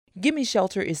Gimme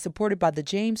Shelter is supported by the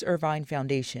James Irvine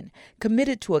Foundation,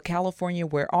 committed to a California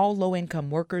where all low-income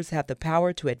workers have the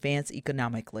power to advance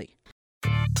economically.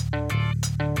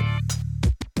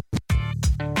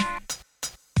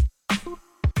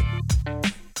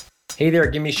 Hey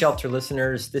there, Gimme Shelter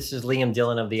listeners. This is Liam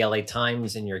Dillon of the LA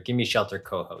Times and your Gimme Shelter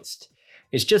co-host.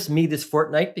 It's just me this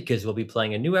fortnight because we'll be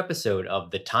playing a new episode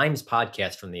of the Times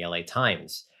podcast from the LA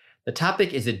Times. The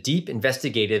topic is a deep,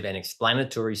 investigative, and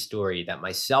explanatory story that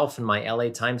myself and my LA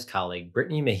Times colleague,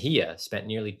 Brittany Mejia, spent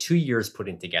nearly 2 years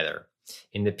putting together.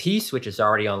 In the piece, which is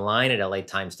already online at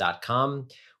latimes.com,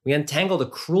 we untangled a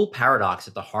cruel paradox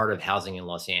at the heart of housing in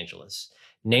Los Angeles.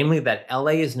 Namely that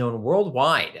LA is known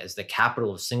worldwide as the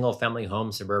capital of single-family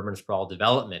home suburban sprawl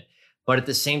development, but at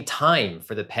the same time,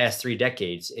 for the past 3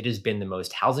 decades, it has been the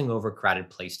most housing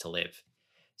overcrowded place to live.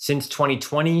 Since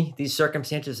 2020, these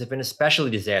circumstances have been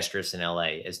especially disastrous in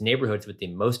LA, as neighborhoods with the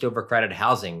most overcrowded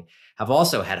housing have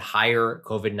also had higher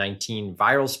COVID-19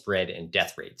 viral spread and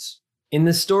death rates. In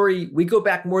this story, we go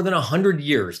back more than 100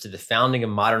 years to the founding of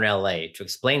modern LA to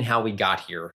explain how we got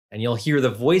here, and you'll hear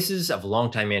the voices of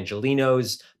longtime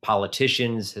Angelenos,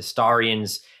 politicians,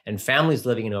 historians, and families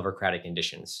living in overcrowded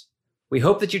conditions. We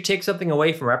hope that you take something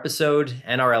away from our episode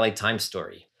and our LA Times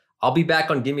story. I'll be back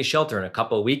on Gimme Shelter in a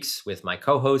couple of weeks with my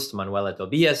co-host Manuela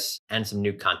Tobias and some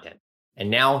new content.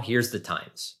 And now, here's the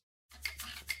Times.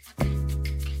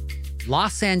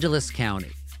 Los Angeles County.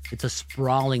 It's a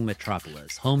sprawling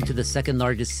metropolis, home to the second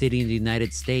largest city in the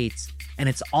United States, and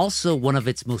it's also one of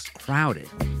its most crowded.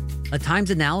 A Times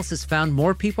analysis found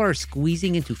more people are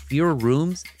squeezing into fewer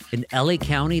rooms in LA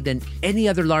County than any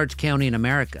other large county in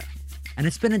America. And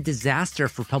it's been a disaster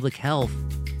for public health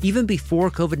even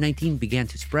before COVID-19 began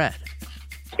to spread.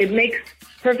 It makes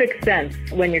perfect sense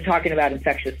when you're talking about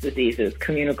infectious diseases,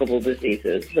 communicable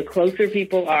diseases. The closer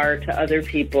people are to other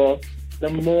people, the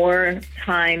more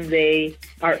time they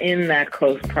are in that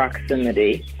close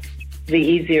proximity, the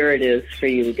easier it is for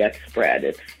you to get spread.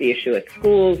 It's the issue at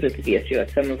schools, it's the issue at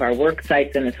some of our work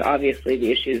sites, and it's obviously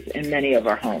the issues in many of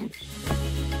our homes.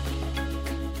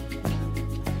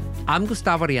 I'm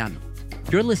Gustavo Arellano.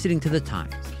 You're listening to The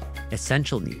Times,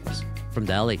 essential news from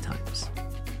the LA Times.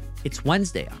 It's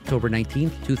Wednesday, October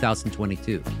 19th,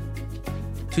 2022.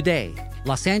 Today,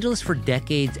 Los Angeles for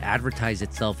decades advertised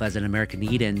itself as an American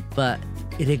Eden, but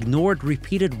it ignored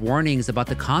repeated warnings about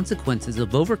the consequences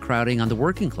of overcrowding on the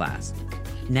working class.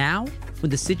 Now,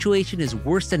 when the situation is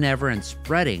worse than ever and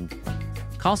spreading,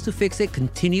 calls to fix it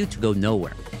continue to go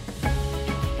nowhere.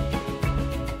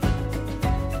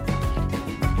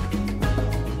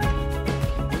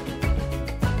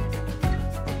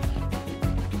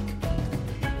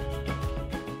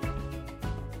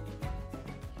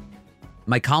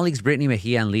 My colleagues Brittany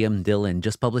Mejia and Liam Dillon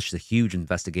just published a huge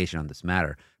investigation on this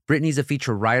matter. Brittany's a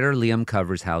feature writer, Liam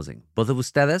covers housing. Both of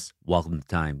ustedes, welcome to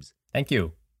Times. Thank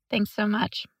you. Thanks so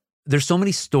much. There's so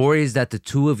many stories that the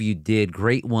two of you did,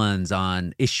 great ones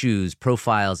on issues,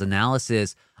 profiles,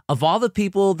 analysis. Of all the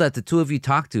people that the two of you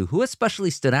talked to, who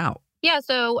especially stood out? Yeah,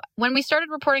 so when we started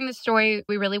reporting this story,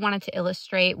 we really wanted to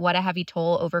illustrate what a heavy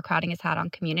toll overcrowding has had on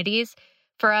communities.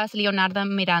 For us, Leonardo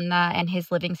Miranda and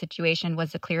his living situation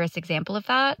was the clearest example of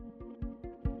that.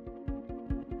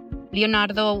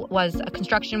 Leonardo was a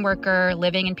construction worker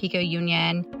living in Pico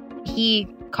Union. He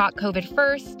caught COVID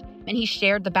first, and he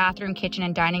shared the bathroom, kitchen,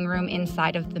 and dining room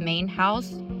inside of the main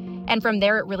house. And from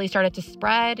there, it really started to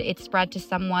spread. It spread to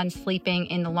someone sleeping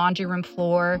in the laundry room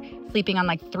floor, sleeping on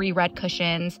like 3 red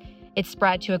cushions. It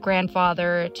spread to a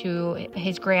grandfather, to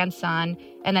his grandson,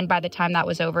 and then by the time that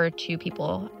was over, 2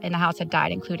 people in the house had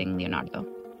died, including Leonardo.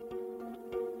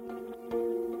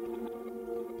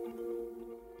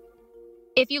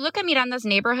 If you look at Miranda's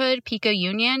neighborhood, Pico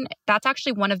Union, that's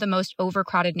actually one of the most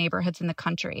overcrowded neighborhoods in the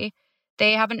country.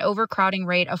 They have an overcrowding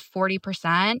rate of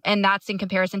 40%, and that's in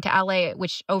comparison to LA,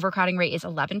 which overcrowding rate is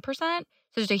 11%. So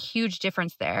there's a huge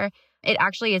difference there. It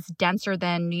actually is denser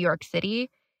than New York City.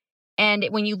 And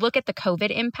when you look at the COVID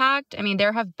impact, I mean,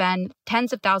 there have been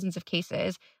tens of thousands of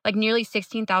cases, like nearly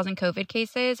 16,000 COVID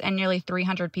cases and nearly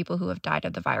 300 people who have died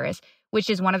of the virus, which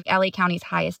is one of LA County's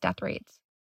highest death rates.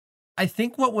 I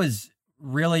think what was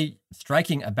really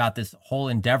striking about this whole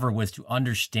endeavor was to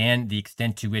understand the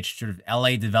extent to which sort of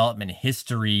LA development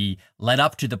history led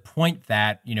up to the point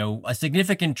that, you know, a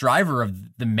significant driver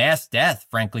of the mass death,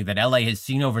 frankly, that LA has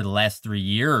seen over the last 3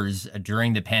 years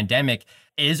during the pandemic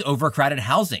is overcrowded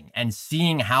housing, and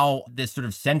seeing how this sort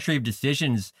of century of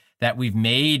decisions that we've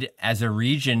made as a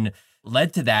region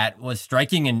led to that was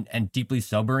striking and deeply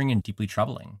sobering and deeply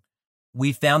troubling.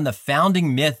 We found the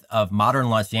founding myth of modern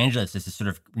Los Angeles as a sort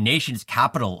of nation's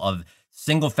capital of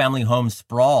single family home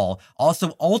sprawl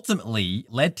also ultimately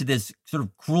led to this sort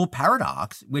of cruel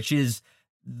paradox, which is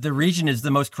the region is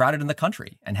the most crowded in the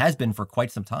country and has been for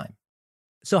quite some time.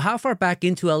 So how far back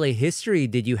into LA history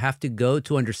did you have to go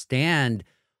to understand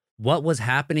what was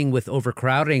happening with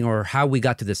overcrowding or how we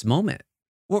got to this moment?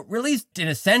 Well, really, in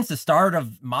a sense, the start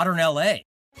of modern LA.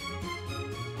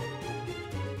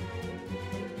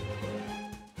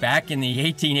 Back in the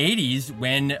 1880s,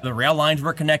 when the rail lines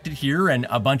were connected here and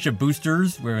a bunch of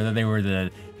boosters, whether they were the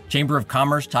Chamber of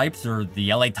Commerce types or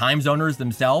the LA Times owners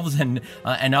themselves and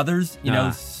others,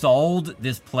 sold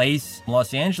this place,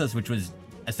 Los Angeles, which was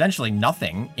essentially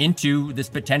nothing, into this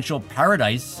potential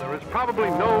paradise. There is probably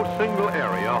no single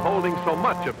area holding so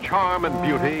much of charm and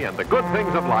beauty and the good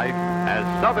things of life as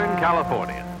Southern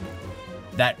California.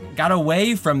 That got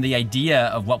away from the idea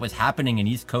of what was happening in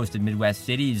East Coast and Midwest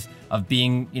cities of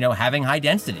being, having high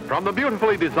density. From the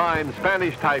beautifully designed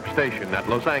Spanish-type station at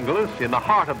Los Angeles, in the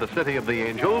heart of the City of the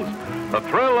Angels, the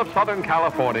thrill of Southern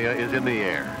California is in the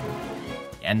air.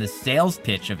 And the sales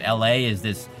pitch of LA is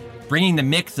this bringing the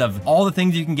mix of all the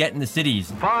things you can get in the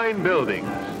cities. Fine buildings,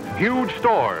 huge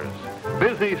stores,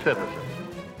 busy citizens.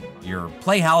 Your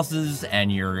playhouses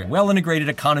and your well-integrated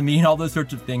economy and all those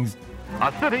sorts of things.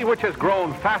 A city which has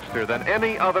grown faster than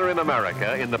any other in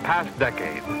America in the past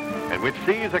decade, and which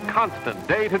sees a constant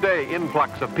day-to-day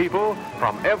influx of people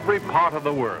from every part of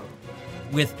the world.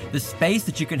 With the space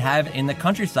that you can have in the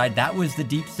countryside, that was the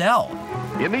deep sell.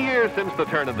 In the years since the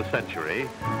turn of the century,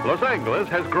 Los Angeles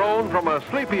has grown from a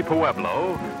sleepy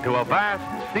pueblo to a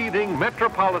vast, seething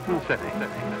metropolitan city.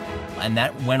 And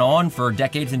that went on for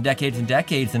decades and decades and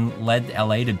decades and led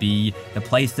LA to be the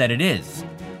place that it is.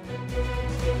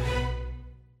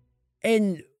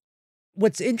 And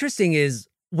what's interesting is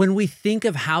when we think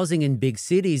of housing in big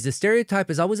cities, the stereotype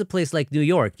is always a place like New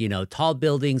York, tall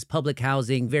buildings, public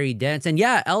housing, very dense. And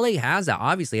yeah, LA has that,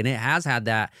 obviously, and it has had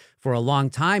that for a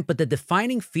long time. But the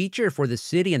defining feature for the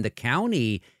city and the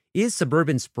county is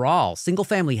suburban sprawl, single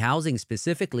family housing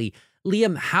specifically.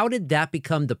 Liam, how did that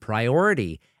become the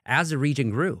priority as the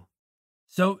region grew?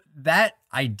 So that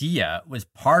idea was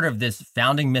part of this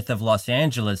founding myth of Los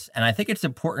Angeles. And I think it's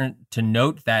important to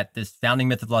note that this founding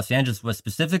myth of Los Angeles was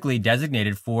specifically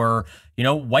designated for,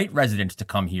 white residents to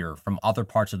come here from other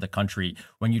parts of the country.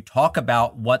 When you talk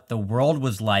about what the world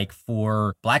was like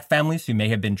for Black families who may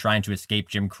have been trying to escape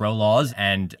Jim Crow laws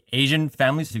and Asian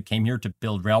families who came here to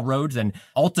build railroads and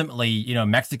ultimately,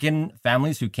 Mexican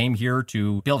families who came here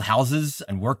to build houses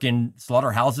and work in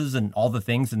slaughterhouses and all the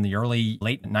things in the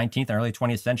late 19th and early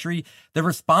 20th century, the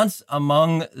response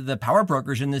among the power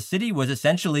brokers in the city was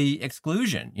essentially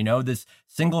exclusion. This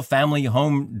single family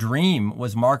home dream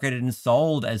was marketed and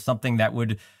sold as something that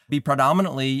would be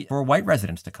predominantly for white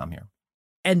residents to come here.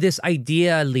 And this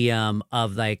idea, Liam,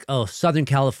 of Southern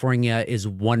California is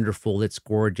wonderful, it's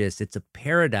gorgeous, it's a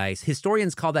paradise.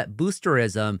 Historians call that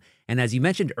boosterism. And as you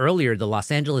mentioned earlier, the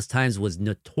Los Angeles Times was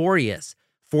notorious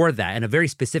for that and a very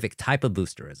specific type of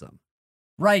boosterism.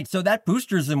 Right. So that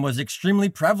boosterism was extremely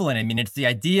prevalent. I mean, it's the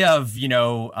idea of,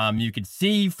 you could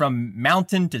see from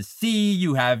mountain to sea,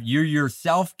 you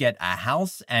yourself get a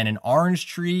house and an orange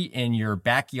tree in your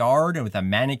backyard and with a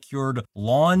manicured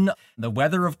lawn. The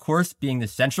weather, of course, being the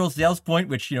central sales point,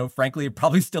 which, frankly, it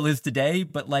probably still is today.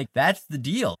 But that's the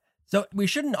deal. So we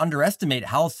shouldn't underestimate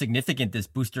how significant this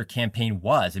booster campaign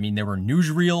was. I mean, there were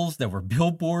newsreels, there were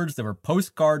billboards, there were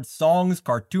postcards, songs,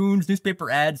 cartoons,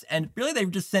 newspaper ads, and really they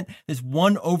just sent this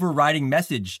one overriding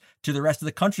message to the rest of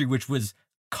the country, which was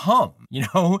come.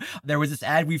 There was this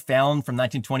ad we found from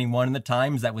 1921 in the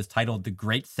Times that was titled The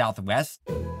Great Southwest.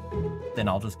 Then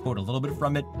I'll just quote a little bit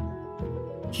from it.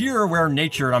 Here where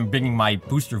nature, I'm bringing my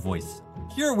booster voice.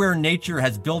 Here where nature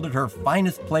has builded her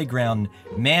finest playground,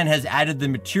 man has added the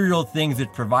material things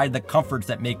that provide the comforts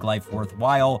that make life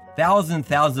worthwhile. Thousands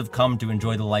have come to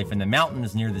enjoy the life in the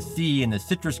mountains, near the sea, in the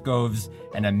citrus groves,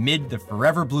 and amid the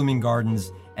forever blooming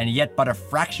gardens, and yet but a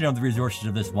fraction of the resources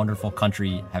of this wonderful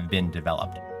country have been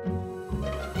developed.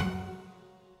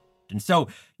 And so,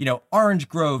 orange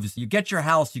groves, you get your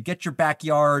house, you get your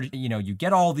backyard, you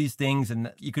get all these things,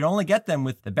 and you can only get them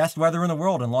with the best weather in the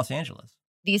world in Los Angeles.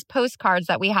 These postcards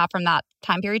that we have from that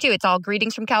time period, too, it's all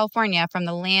greetings from California, from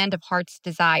the land of heart's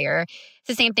desire. It's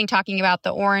the same thing talking about the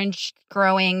orange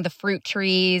growing, the fruit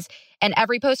trees, and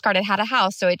every postcard, it had a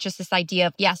house. So it's just this idea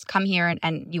of, yes, come here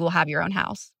and you will have your own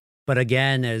house. But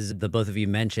again, as the both of you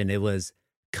mentioned, it was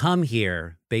come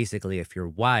here, basically, if you're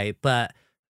white. But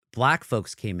Black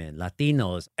folks came in,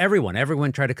 Latinos,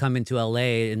 everyone tried to come into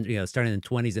LA and, starting in the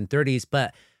 20s and 30s.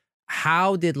 But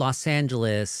how did Los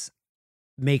Angeles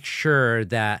make sure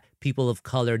that people of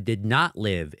color did not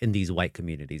live in these white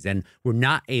communities and were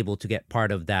not able to get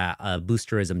part of that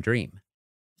boosterism dream?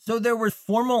 So there were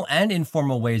formal and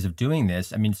informal ways of doing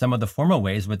this. I mean, some of the formal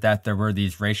ways with that, there were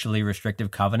these racially restrictive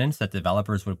covenants that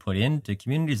developers would put into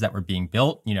communities that were being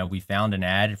built. You know, we found an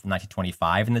ad from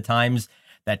 1925 in the Times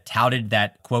that touted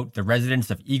that, quote, the residents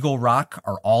of Eagle Rock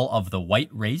are all of the white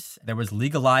race. There was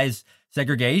legalized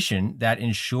segregation that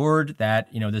ensured that,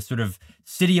 you know, this sort of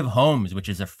city of homes, which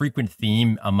is a frequent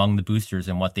theme among the boosters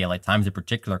and what the LA Times in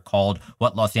particular called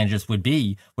what Los Angeles would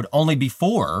only be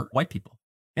for white people.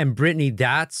 And Brittany,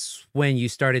 that's when you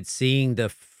started seeing the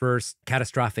first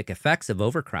catastrophic effects of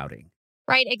overcrowding.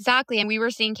 Right, exactly. And we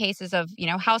were seeing cases of,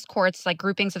 house courts, like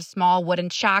groupings of small wooden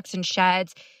shacks and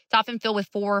sheds. It's often filled with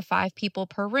 4 or 5 people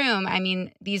per room. I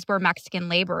mean, these were Mexican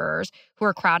laborers who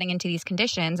were crowding into these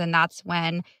conditions. And that's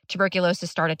when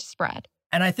tuberculosis started to spread.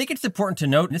 And I think it's important to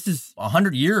note, this is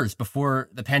 100 years before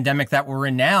the pandemic that we're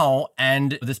in now,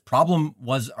 and this problem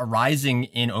was arising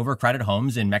in overcrowded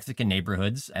homes in Mexican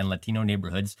neighborhoods and Latino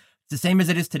neighborhoods. It's the same as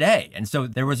it is today. And so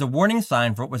there was a warning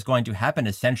sign for what was going to happen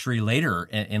a century later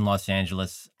in Los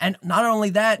Angeles. And not only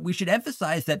that, we should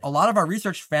emphasize that a lot of our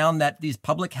research found that these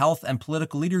public health and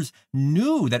political leaders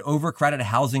knew that overcrowded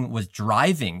housing was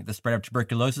driving the spread of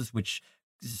tuberculosis, which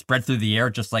spread through the air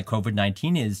just like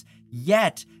COVID-19 is.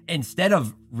 Yet, instead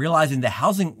of realizing the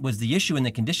housing was the issue and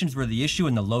the conditions were the issue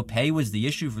and the low pay was the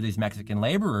issue for these Mexican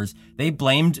laborers, they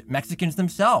blamed Mexicans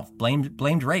themselves,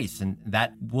 blamed race. And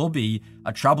that will be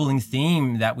a troubling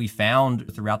theme that we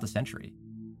found throughout the century.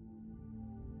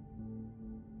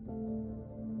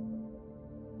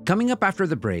 Coming up after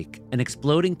the break, an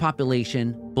exploding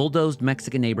population, bulldozed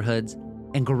Mexican neighborhoods,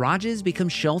 and garages become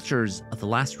shelters of the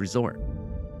last resort.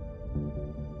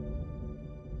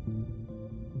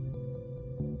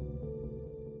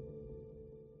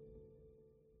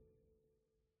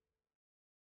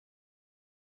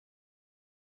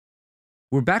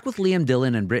 We're back with Liam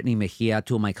Dillon and Brittany Mejia,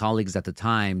 two of my colleagues at the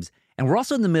Times, and we're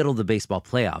also in the middle of the baseball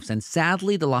playoffs. And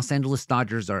sadly, the Los Angeles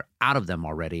Dodgers are out of them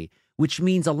already, which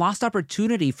means a lost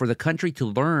opportunity for the country to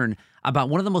learn about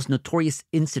one of the most notorious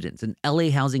incidents in LA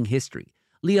housing history.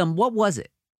 Liam, what was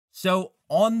it? So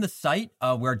on the site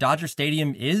where Dodger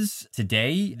Stadium is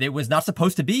today, it was not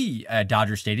supposed to be a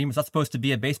Dodger Stadium. It's not supposed to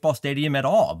be a baseball stadium at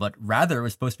all, but rather it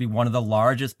was supposed to be one of the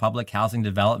largest public housing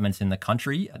developments in the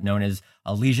country, known as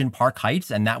Elysian Park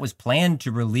Heights. And that was planned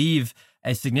to relieve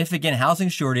a significant housing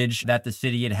shortage that the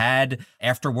city had had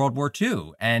after World War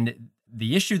II. And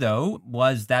the issue, though,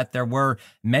 was that there were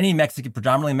many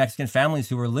predominantly Mexican families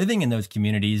who were living in those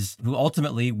communities who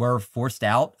ultimately were forced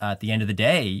out at the end of the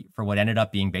day for what ended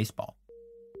up being baseball.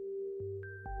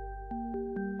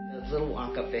 The little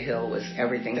walk up the hill was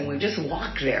everything. And we just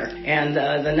walked there. And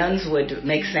the nuns would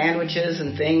make sandwiches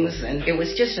and things. And it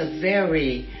was just a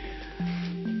very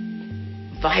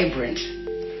vibrant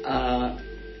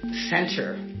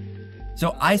center.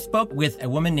 So I spoke with a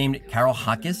woman named Carol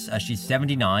Hackis. She's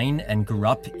 79 and grew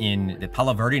up in the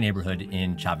Palo Verde neighborhood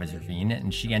in Chavez Ravine.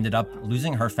 And she ended up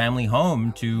losing her family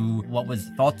home to what was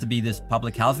thought to be this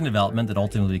public housing development that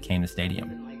ultimately became the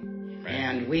stadium.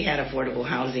 And we had affordable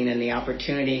housing and the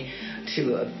opportunity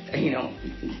to,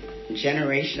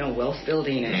 generational wealth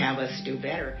building and have us do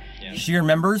better. Yeah. She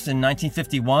remembers in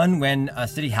 1951 when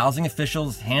city housing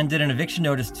officials handed an eviction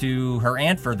notice to her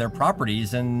aunt for their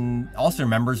properties, and also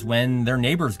remembers when their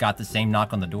neighbors got the same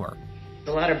knock on the door.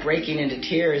 A lot of breaking into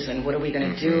tears and what are we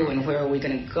going to do and where are we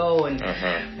going to go and,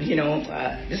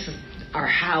 this is our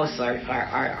house,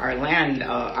 our land,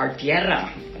 our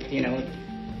tierra,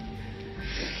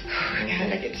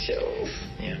 I get chills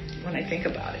when I think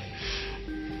about it.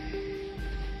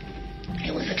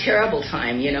 It was a terrible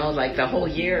time, like the whole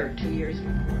year, 2 years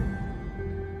before.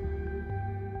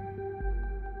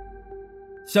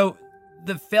 So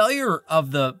the failure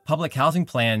of the public housing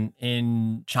plan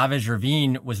in Chavez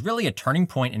Ravine was really a turning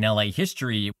point in LA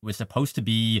history. It was supposed to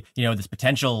be, this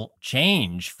potential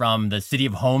change from the city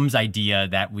of homes idea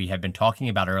that we had been talking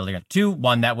about earlier to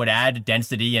one that would add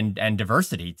density and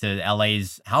diversity to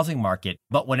LA's housing market.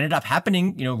 But what ended up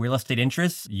happening, real estate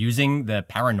interests using the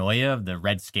paranoia of the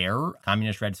Red Scare,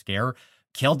 communist Red Scare,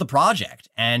 killed the project.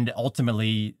 And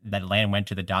ultimately that land went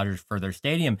to the Dodgers for their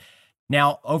stadium.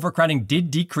 Now, overcrowding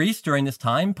did decrease during this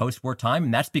time, post-war time,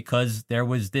 and that's because there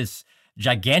was this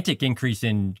gigantic increase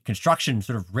in construction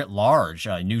sort of writ large,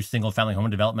 new single-family home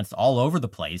developments all over the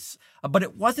place. But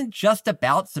it wasn't just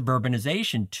about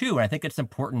suburbanization, too. And I think it's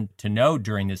important to know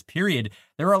during this period,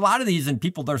 there are a lot of these, and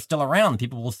people that are still around,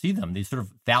 people will see them, these sort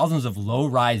of thousands of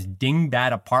low-rise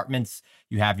dingbat apartments.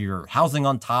 You have your housing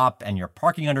on top and your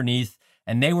parking underneath.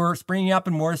 and they were springing up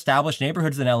in more established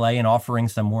neighborhoods in LA and offering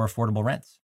some more affordable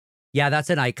rents. Yeah, that's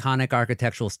an iconic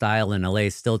architectural style in LA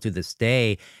still to this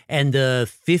day. And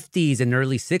the 50s and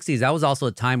early 60s, that was also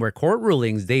a time where court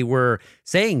rulings, they were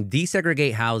saying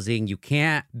desegregate housing. You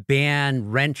can't ban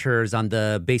renters on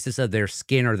the basis of their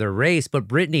skin or their race. But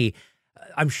Brittany,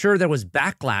 I'm sure there was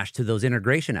backlash to those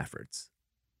integration efforts.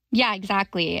 Yeah,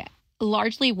 exactly.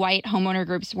 Largely white homeowner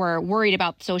groups were worried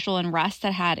about social unrest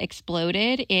that had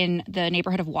exploded in the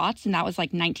neighborhood of Watts, and that was like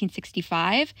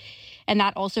 1965. And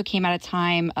that also came at a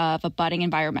time of a budding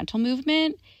environmental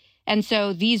movement. And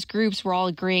so these groups were all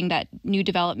agreeing that new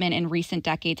development in recent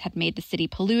decades had made the city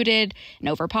polluted and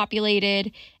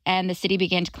overpopulated, and the city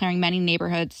began declaring many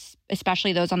neighborhoods,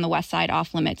 especially those on the west side,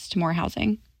 off limits to more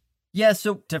housing. Yeah,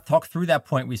 so to talk through that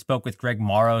point, we spoke with Greg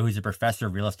Morrow, who's a professor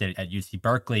of real estate at UC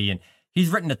Berkeley, and he's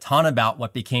written a ton about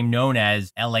what became known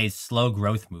as LA's slow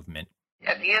growth movement.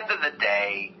 At the end of the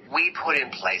day, we put in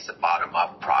place a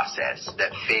bottom-up process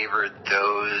that favored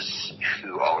those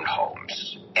who own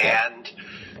homes. And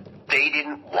they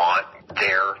didn't want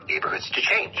their neighborhoods to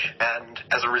change. And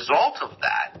as a result of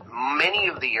that, many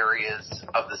of the areas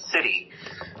of the city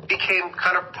became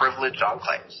kind of privileged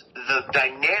enclaves. The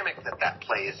dynamic that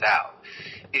plays out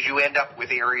is you end up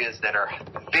with areas that are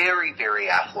very, very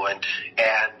affluent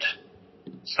and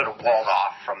sort of walled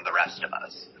off from the rest of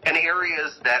us, and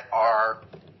areas that are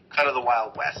kind of the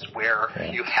Wild West, where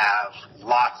you have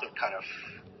lots of kind of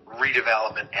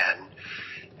redevelopment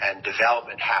and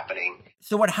development happening.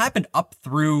 So what happened up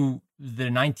through the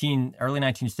early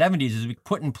 1970s is we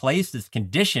put in place this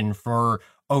condition for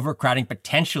overcrowding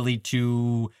potentially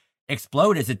to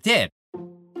explode as it did.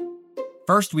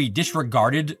 First, we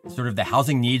disregarded sort of the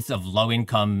housing needs of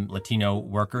low-income Latino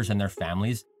workers and their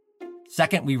families.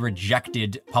 Second, we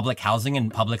rejected public housing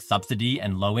and public subsidy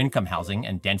and low-income housing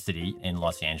and density in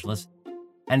Los Angeles.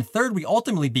 And third, we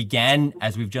ultimately began,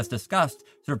 as we've just discussed,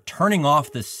 sort of turning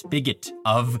off the spigot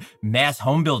of mass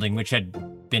home building, which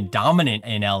had been dominant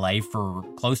in LA for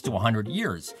close to 100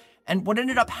 years. And what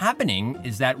ended up happening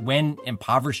is that when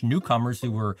impoverished newcomers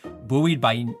who were buoyed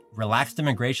by relaxed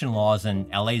immigration laws and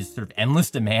LA's sort of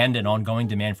endless demand and ongoing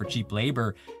demand for cheap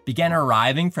labor began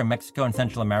arriving from Mexico and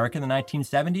Central America in the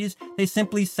 1970s, they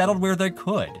simply settled where they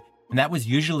could. And that was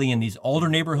usually in these older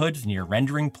neighborhoods near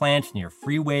rendering plants, near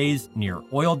freeways, near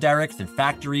oil derricks and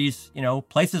factories,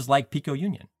 places like Pico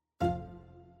Union.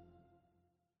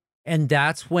 And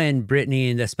that's when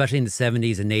Brittany, and especially in the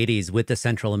 70s and 80s, with the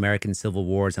Central American civil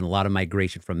wars and a lot of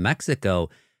migration from Mexico,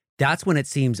 that's when it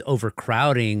seems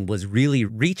overcrowding was really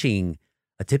reaching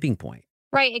a tipping point.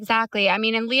 Right, exactly. I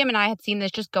mean, and Liam and I had seen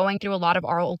this just going through a lot of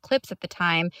our old clips at the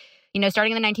time.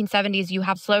 Starting in the 1970s, you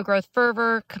have slow growth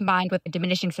fervor combined with a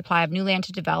diminishing supply of new land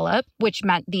to develop, which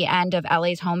meant the end of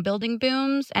LA's home building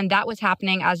booms. And that was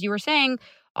happening, as you were saying,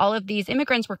 all of these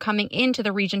immigrants were coming into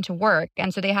the region to work,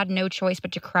 and so they had no choice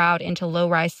but to crowd into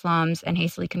low-rise slums and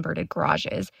hastily converted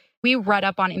garages. We read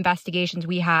up on investigations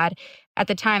we had at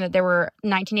the time that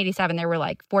 1987, there were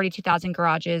like 42,000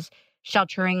 garages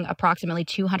sheltering approximately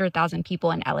 200,000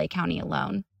 people in LA County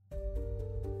alone.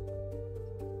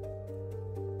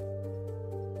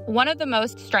 One of the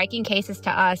most striking cases to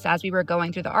us as we were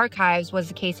going through the archives was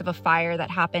the case of a fire that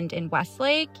happened in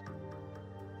Westlake.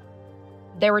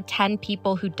 There were 10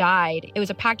 people who died. It was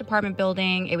a packed apartment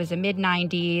building. It was the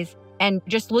mid-90s. And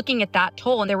just looking at that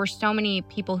toll, and there were so many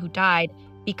people who died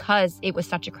because it was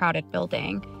such a crowded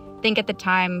building. I think at the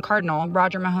time, Cardinal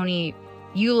Roger Mahoney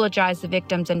eulogized the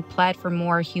victims and pled for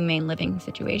more humane living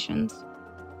situations.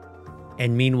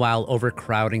 And meanwhile,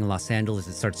 overcrowding in Los Angeles,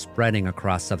 it starts spreading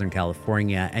across Southern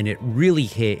California, and it really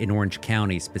hit in Orange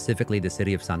County, specifically the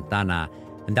city of Santana.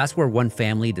 And that's where one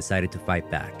family decided to fight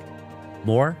back.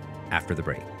 More after the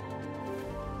break.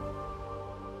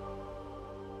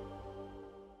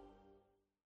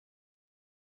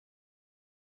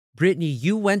 Brittany,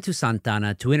 you went to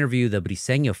Santana to interview the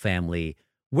Briseño family.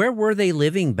 Where were they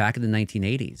living back in the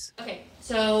 1980s? Okay,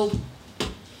 so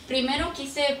primero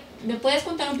 ¿me puedes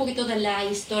contar un poquito de la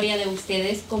historia de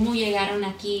ustedes? ¿Cómo llegaron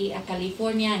aquí a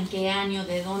California? ¿En qué año?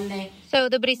 ¿De dónde? So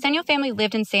the Briseño family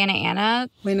lived in Santa Ana.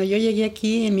 Bueno, yo llegué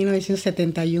aquí en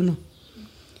 1971.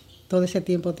 Todo ese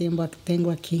tiempo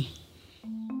tengo aquí.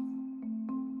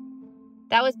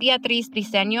 That was Beatriz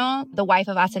Briseño, the wife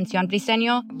of Ascensión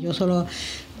Briseño. Yo solo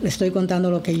le estoy contando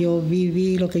lo que yo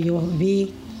viví, lo que yo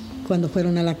vi cuando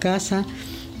fueron a la casa.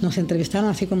 Nos entrevistaron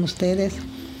así como ustedes.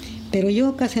 Pero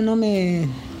yo casi no me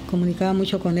comunicaba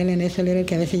mucho con él en eso. Él era el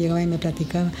que a veces llegaba y me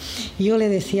platicaba. Y yo le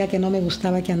decía que no me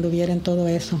gustaba que anduviera en todo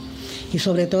eso. Y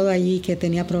sobre todo allí que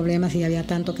tenía problemas y había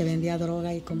tanto que vendía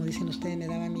droga. Y como dicen ustedes, me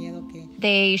daba miedo que...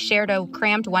 They shared a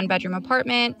cramped one-bedroom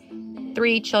apartment.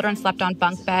 3 children slept on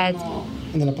bunk beds.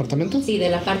 ¿En el apartamento? Sí,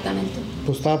 del apartamento.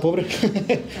 Pues estaba pobre.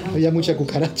 Había mucha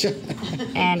cucaracha.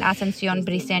 And Ascension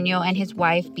Briceño and his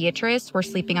wife, Beatriz, were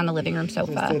sleeping on the living room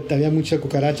sofa. Había mucha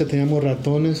cucaracha, teníamos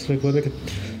ratones. Recuerda que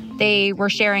They were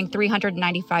sharing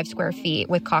 395 square feet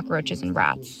with cockroaches and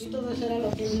rats. Todo eso era lo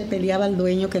que le peleaba al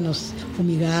dueño que nos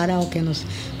fumigara o que nos...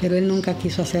 Pero él nunca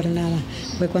quiso hacer nada.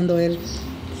 Fue cuando él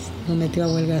lo metió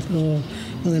a huelga,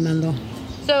 lo demandó.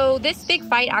 So this big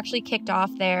fight actually kicked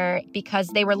off there because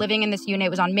they were living in this unit.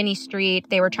 It was on Mini Street.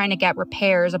 They were trying to get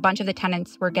repairs. A bunch of the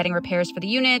tenants were getting repairs for the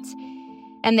units.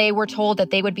 And they were told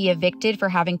that they would be evicted for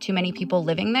having too many people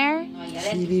living there.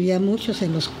 Sí, vivía muchos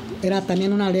en los... Era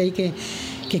también una ley que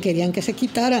querían que se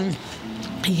quitaran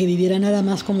y que viviera nada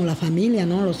más como la familia,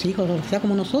 ¿no? Los hijos, o sea,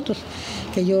 como nosotros.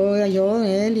 Que yo,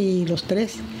 él y los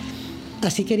 3.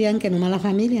 Así querían que nomás la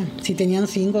familia. Si tenían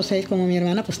 5 o 6 como mi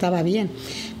hermana, pues estaba bien.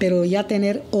 Pero ya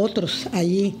tener otros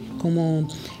allí, como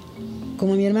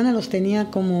mi hermana los tenía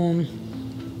como...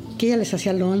 Que ella les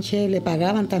hacía lonche, le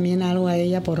pagaban también algo a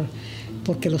ella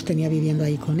porque los tenía viviendo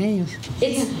ahí con ellos.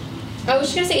 I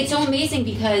was just going to say, it's so amazing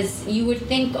because you would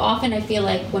think often, I feel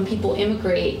like, when people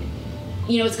immigrate,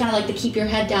 you know, it's kind of like the keep your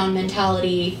head down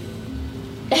mentality.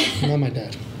 Not my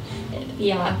dad.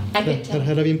 Yeah, I could tell.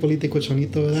 Era bien político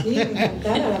chonito, ¿verdad? Sí, me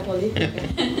encantaba la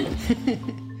política.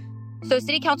 So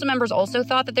city council members also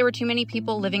thought that there were too many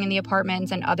people living in the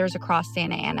apartments and others across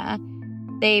Santa Ana.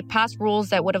 They passed rules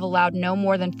that would have allowed no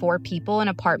more than 4 people in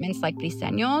apartments like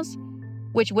Briceño's,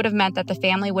 which would have meant that the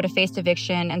family would have faced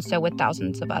eviction, and so would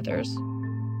thousands of others.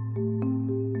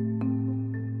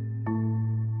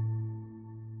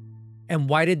 And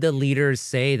why did the leaders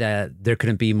say that there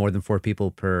couldn't be more than 4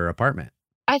 people per apartment?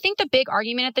 I think the big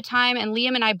argument at the time, and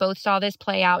Liam and I both saw this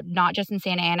play out not just in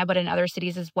Santa Ana, but in other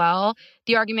cities as well.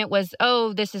 The argument was,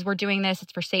 oh, we're doing this,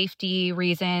 it's for safety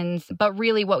reasons. But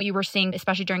really what you were seeing,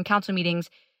 especially during council meetings,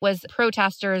 was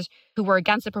protesters who were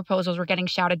against the proposals were getting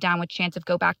shouted down with chants of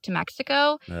go back to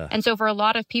Mexico. Ugh. And so for a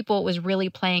lot of people, it was really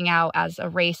playing out as a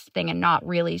race thing and not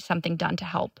really something done to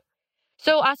help.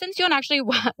 So Ascension actually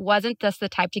wasn't just the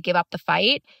type to give up the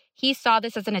fight. He saw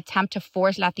this as an attempt to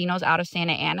force Latinos out of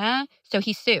Santa Ana, so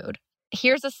he sued.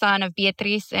 Here's the son of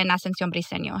Beatriz and Ascension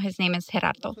Briceño. His name is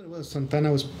Gerardo. Santa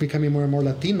Ana was becoming more and more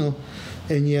Latino,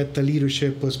 and yet the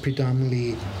leadership was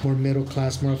predominantly more middle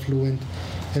class, more affluent,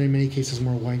 and in many cases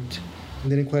more white.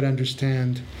 And they didn't quite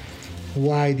understand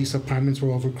why these apartments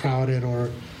were overcrowded or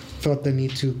felt the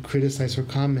need to criticize or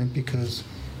comment, because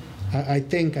I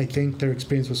think their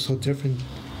experience was so different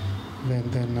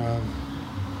than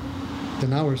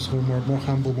ours. We're more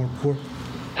humble, more poor.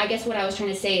 I guess what I was trying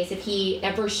to say is if he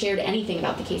ever shared anything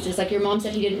about the cases, like your mom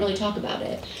said he didn't really talk about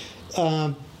it.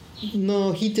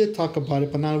 No, he did talk about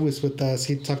it, but not always with us.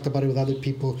 He talked about it with other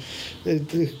people.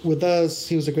 With us,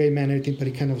 he was a great man and everything, but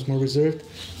he kind of was more reserved.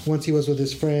 Once he was with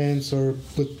his friends or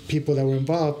with people that were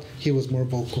involved, he was more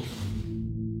vocal.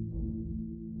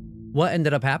 What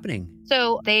ended up happening?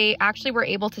 So they actually were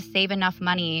able to save enough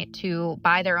money to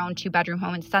buy their own 2-bedroom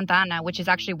home in Santa Ana, which is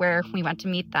actually where we went to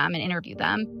meet them and interview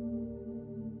them.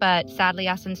 But sadly,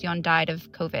 Ascension died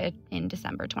of COVID in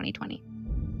December 2020.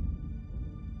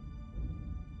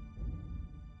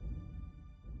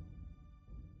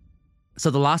 So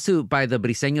the lawsuit by the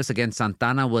Briceños against Santa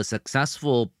Ana was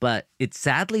successful, but it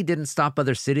sadly didn't stop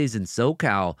other cities in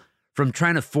SoCal from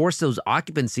trying to force those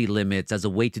occupancy limits as a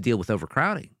way to deal with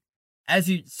overcrowding. As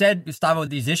you said, Gustavo,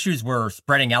 these issues were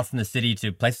spreading out from the city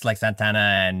to places like Santa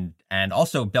Ana and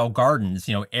also Bell Gardens,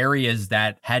 areas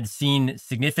that had seen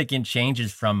significant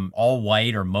changes from all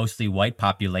white or mostly white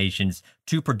populations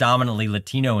to predominantly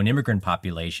Latino and immigrant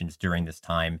populations during this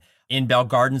time. In Bell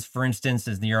Gardens, for instance,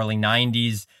 in the early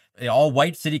 90s, the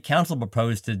all-white city council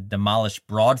proposed to demolish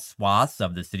broad swaths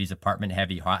of the city's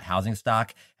apartment-heavy housing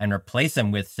stock and replace them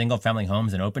with single-family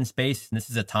homes and open space. And this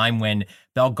is a time when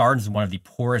Bell Gardens is one of the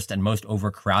poorest and most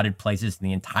overcrowded places in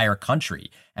the entire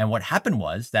country. And what happened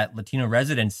was that Latino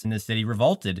residents in the city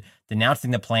revolted,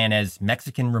 denouncing the plan as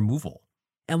Mexican removal.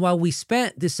 And while we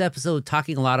spent this episode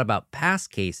talking a lot about past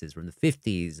cases from the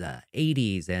 50s,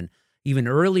 80s, and even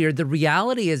earlier, the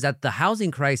reality is that the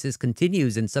housing crisis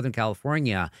continues in Southern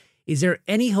California. Is there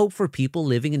any hope for people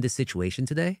living in this situation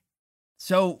today?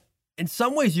 So in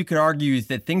some ways, you could argue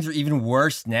that things are even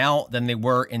worse now than they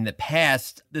were in the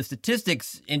past. The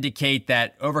statistics indicate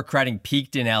that overcrowding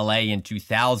peaked in LA in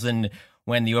 2000,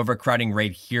 when the overcrowding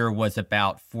rate here was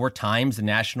about 4 times the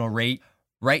national rate.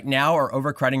 Right now, our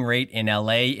overcrowding rate in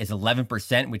LA is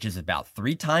 11%, which is about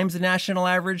 3 times the national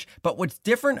average. But what's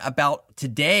different about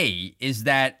today is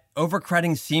that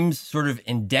overcrowding seems sort of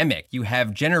endemic. You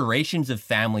have generations of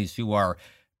families who are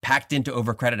packed into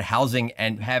overcrowded housing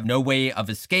and have no way of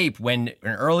escape, when in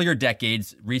earlier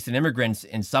decades, recent immigrants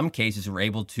in some cases were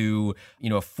able to,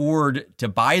 afford to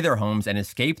buy their homes and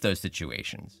escape those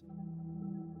situations.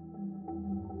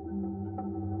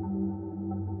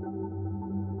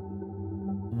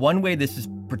 One way this is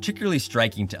particularly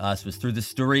striking to us was through the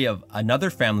story of another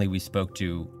family we spoke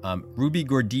to. Ruby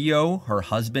Gordillo, her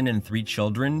husband and 3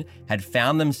 children, had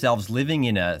found themselves living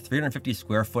in a 350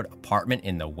 square foot apartment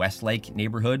in the Westlake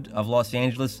neighborhood of Los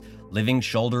Angeles, living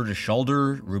shoulder to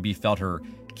shoulder. Ruby felt her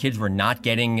kids were not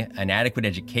getting an adequate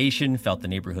education, felt the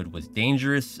neighborhood was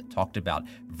dangerous, talked about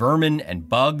vermin and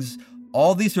bugs,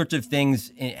 all these sorts of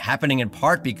things happening in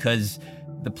part because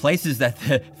the places that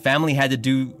the family had to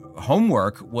do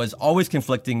homework was always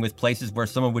conflicting with places where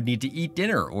someone would need to eat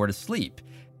dinner or to sleep.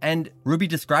 And Ruby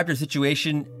described her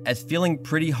situation as feeling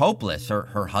pretty hopeless.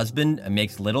 Her husband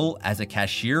makes little as a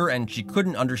cashier, and she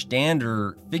couldn't understand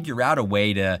or figure out a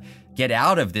way to get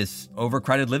out of this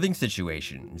overcrowded living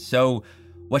situation. So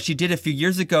what she did a few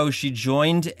years ago, she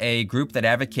joined a group that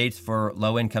advocates for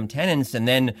low-income tenants. And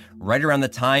then right around the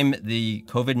time the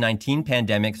COVID-19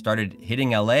 pandemic started hitting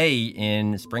LA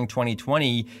in spring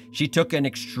 2020, she took an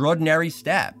extraordinary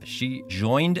step. She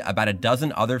joined about a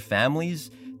dozen other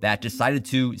families that decided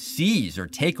to seize or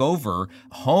take over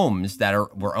homes that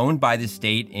were owned by the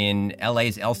state in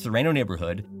LA's El Sereno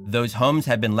neighborhood. Those homes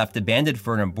had been left abandoned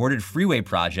for an aborted freeway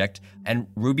project, and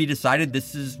Ruby decided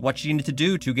this is what she needed to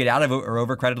do to get out of her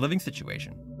overcrowded living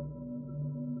situation.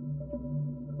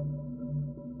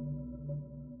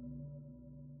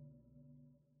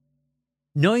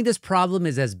 Knowing this problem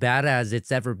is as bad as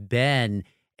it's ever been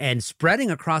and spreading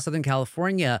across Southern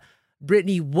California,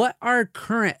 Brittany, what are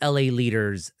current LA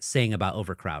leaders saying about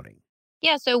overcrowding?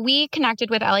 Yeah, so we connected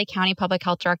with LA County Public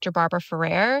Health Director Barbara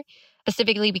Ferrer,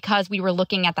 specifically because we were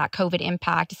looking at that COVID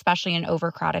impact, especially in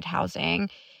overcrowded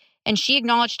housing. And she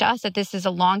acknowledged to us that this is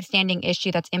a longstanding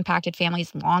issue that's impacted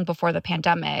families long before the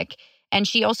pandemic. And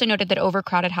she also noted that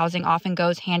overcrowded housing often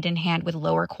goes hand in hand with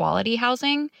lower quality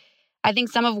housing. I think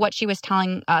some of what she was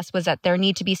telling us was that there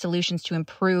need to be solutions to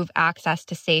improve access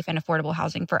to safe and affordable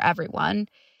housing for everyone.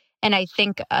 And I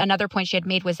think another point she had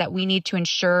made was that we need to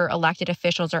ensure elected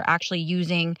officials are actually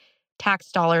using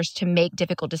tax dollars to make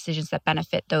difficult decisions that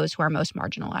benefit those who are most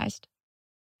marginalized.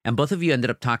 And both of you ended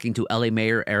up talking to LA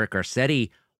Mayor Eric Garcetti.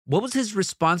 What was his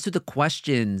response to the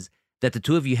questions that the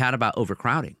two of you had about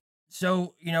overcrowding?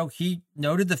 So, he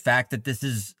noted the fact that this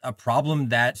is a problem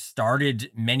that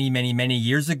started many, many, many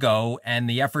years ago, and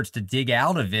the efforts to dig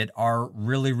out of it are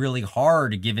really, really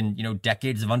hard given,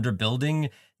 decades of underbuilding,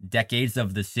 decades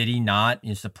of the city not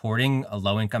supporting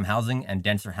low-income housing and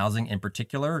denser housing in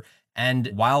particular.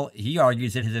 And while he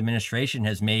argues that his administration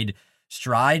has made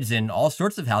strides in all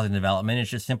sorts of housing development,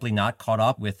 it's just simply not caught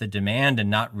up with the demand and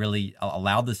not really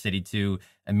allowed the city to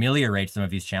ameliorate some of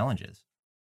these challenges.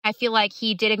 I feel like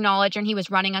he did acknowledge, and he was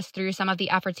running us through some of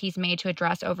the efforts he's made to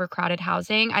address overcrowded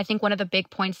housing. I think one of the big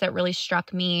points that really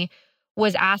struck me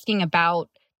was asking about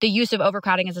the use of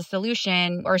overcrowding as a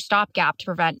solution or stopgap to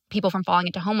prevent people from falling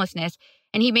into homelessness.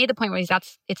 And he made the point where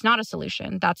it's not a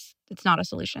solution. It's not a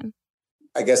solution.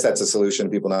 I guess that's a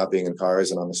solution, people not being in cars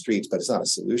and on the streets, but it's not a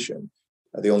solution.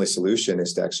 The only solution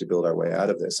is to actually build our way out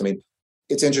of this. I mean,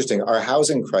 it's interesting. Our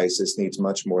housing crisis needs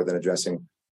much more than addressing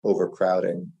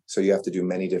overcrowding. So you have to do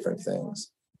many different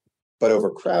things. But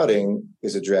overcrowding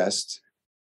is addressed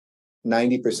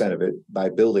 90% of it by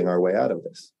building our way out of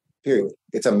this, period.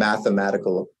 It's a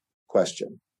mathematical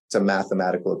question. It's a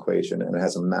mathematical equation, and it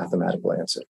has a mathematical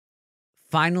answer.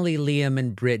 Finally, Liam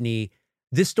and Brittany,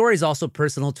 this story is also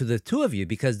personal to the two of you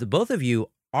because the both of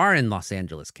you are in Los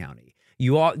Angeles County.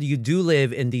 You do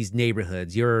live in these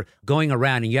neighborhoods. You're going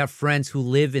around and you have friends who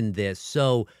live in this.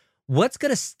 So what's going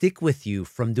to stick with you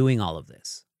from doing all of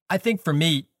this? I think for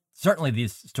me, certainly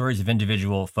these stories of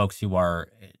individual folks who are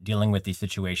dealing with these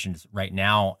situations right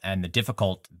now and the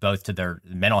difficult both to their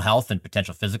mental health and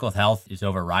potential physical health is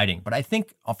overriding. But I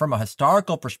think from a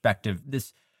historical perspective,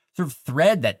 this sort of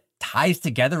thread that ties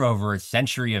together over a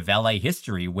century of LA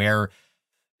history where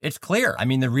it's clear. I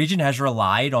mean, the region has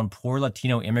relied on poor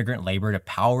Latino immigrant labor to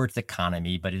power its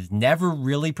economy, but has never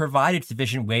really provided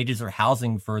sufficient wages or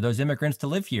housing for those immigrants to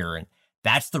live here. And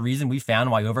that's the reason we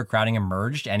found why overcrowding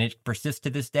emerged, and it persists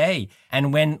to this day.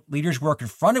 And when leaders were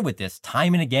confronted with this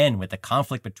time and again, with the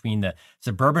conflict between the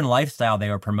suburban lifestyle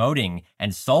they were promoting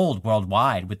and sold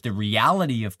worldwide with the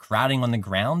reality of crowding on the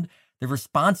ground, the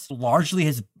response largely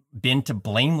has been to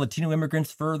blame Latino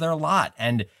immigrants for their lot.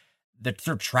 And the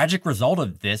sort of tragic result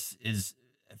of this is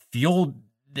fueled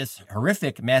this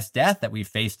horrific mass death that we've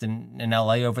faced in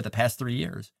LA over the past 3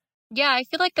 years. Yeah, I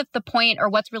feel like the point, or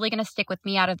what's really going to stick with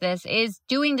me out of this, is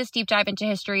doing this deep dive into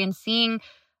history and seeing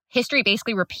history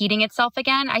basically repeating itself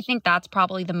again. I think that's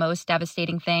probably the most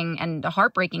devastating thing and the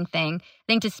heartbreaking thing. I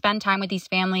think to spend time with these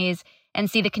families and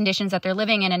see the conditions that they're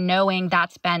living in and knowing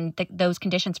that's been those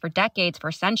conditions for decades, for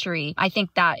a century, I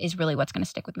think that is really what's going to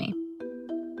stick with me.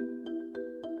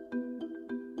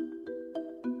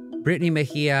 Brittany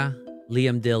Mejia,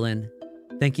 Liam Dillon,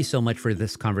 thank you so much for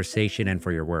this conversation and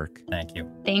for your work. Thank you.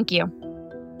 Thank you.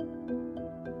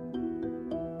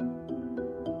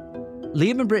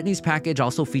 Liam and Brittany's package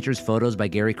also features photos by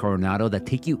Gary Coronado that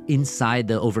take you inside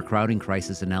the overcrowding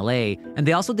crisis in LA. And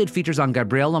they also did features on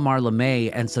Gabriel Lamar LeMay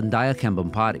and Sandhya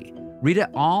Kambhampati. Read it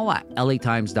all at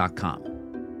latimes.com.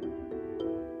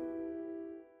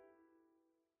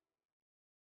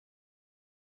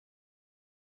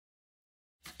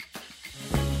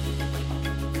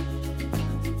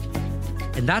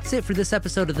 And that's it for this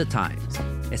episode of The Times,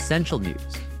 Essential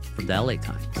News from the LA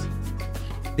Times.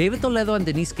 David Toledo and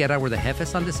Denise Guerra were the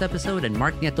jefes on this episode, and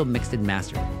Mark Nieto mixed and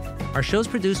mastered. Our show's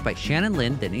produced by Shannon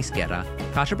Lin, Denise Guerra,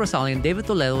 Kasha Brasalian, David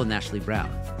Toledo, and Ashley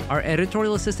Brown. Our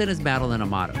editorial assistant is Madeline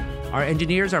Amaro. Our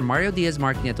engineers are Mario Diaz,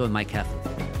 Mark Nieto, and Mike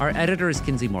Heffler. Our editor is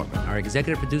Kinsey Morgan. Our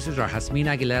executive producers are Jasmine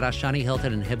Aguilera, Shani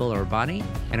Hilton, and Hibble Urbani.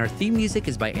 And our theme music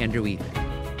is by Andrew Even.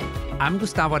 I'm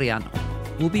Gustavo Arellano.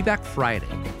 We'll be back Friday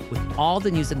with all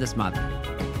the news in this month.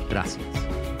 Gracias.